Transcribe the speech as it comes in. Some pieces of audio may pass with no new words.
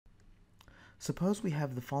Suppose we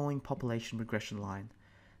have the following population regression line.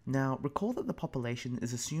 Now, recall that the population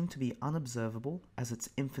is assumed to be unobservable as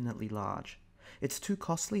it's infinitely large. It's too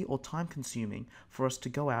costly or time-consuming for us to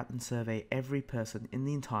go out and survey every person in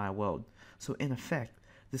the entire world, so in effect,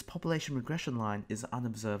 this population regression line is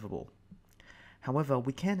unobservable. However,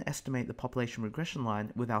 we can estimate the population regression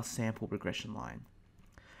line with our sample regression line.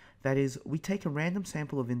 That is, we take a random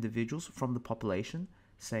sample of individuals from the population,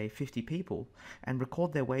 say 50 people, and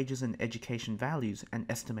record their wages and education values and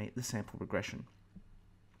estimate the sample regression.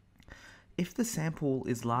 If the sample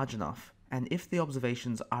is large enough, and if the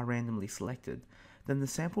observations are randomly selected, then the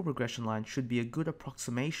sample regression line should be a good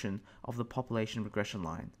approximation of the population regression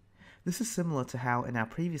line. This is similar to how in our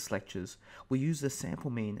previous lectures we used the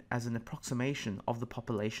sample mean as an approximation of the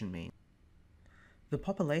population mean. The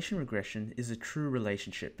population regression is a true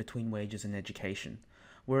relationship between wages and education,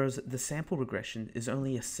 whereas the sample regression is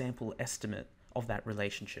only a sample estimate of that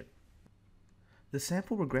relationship. The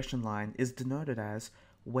sample regression line is denoted as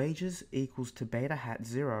wages equals to beta hat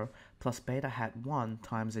 0 plus beta hat 1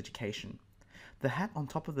 times education. The hat on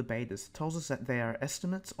top of the betas tells us that they are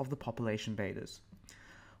estimates of the population betas.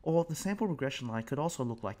 Or the sample regression line could also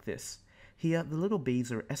look like this. Here, the little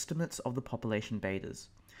b's are estimates of the population betas.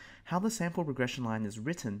 How the sample regression line is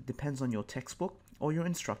written depends on your textbook or your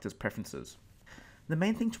instructor's preferences. The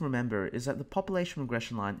main thing to remember is that the population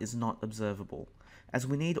regression line is not observable, as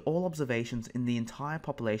we need all observations in the entire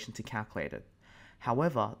population to calculate it.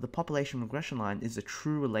 However, the population regression line is a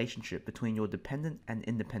true relationship between your dependent and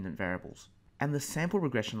independent variables. And the sample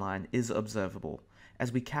regression line is observable,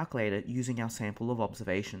 as we calculate it using our sample of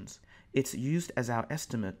observations. It's used as our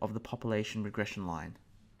estimate of the population regression line.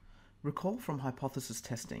 Recall from hypothesis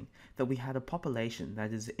testing that we had a population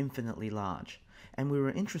that is infinitely large, and we were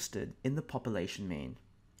interested in the population mean.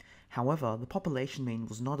 However, the population mean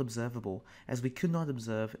was not observable as we could not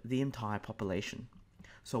observe the entire population.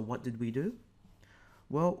 So what did we do?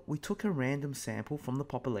 Well, we took a random sample from the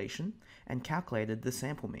population and calculated the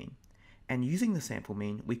sample mean. And using the sample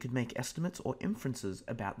mean, we could make estimates or inferences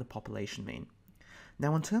about the population mean.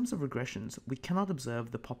 Now, in terms of regressions, we cannot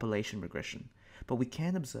observe the population regression, but we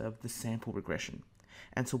can observe the sample regression.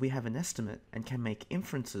 And so we have an estimate and can make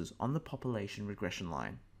inferences on the population regression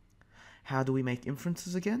line. How do we make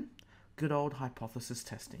inferences again? Good old hypothesis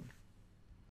testing.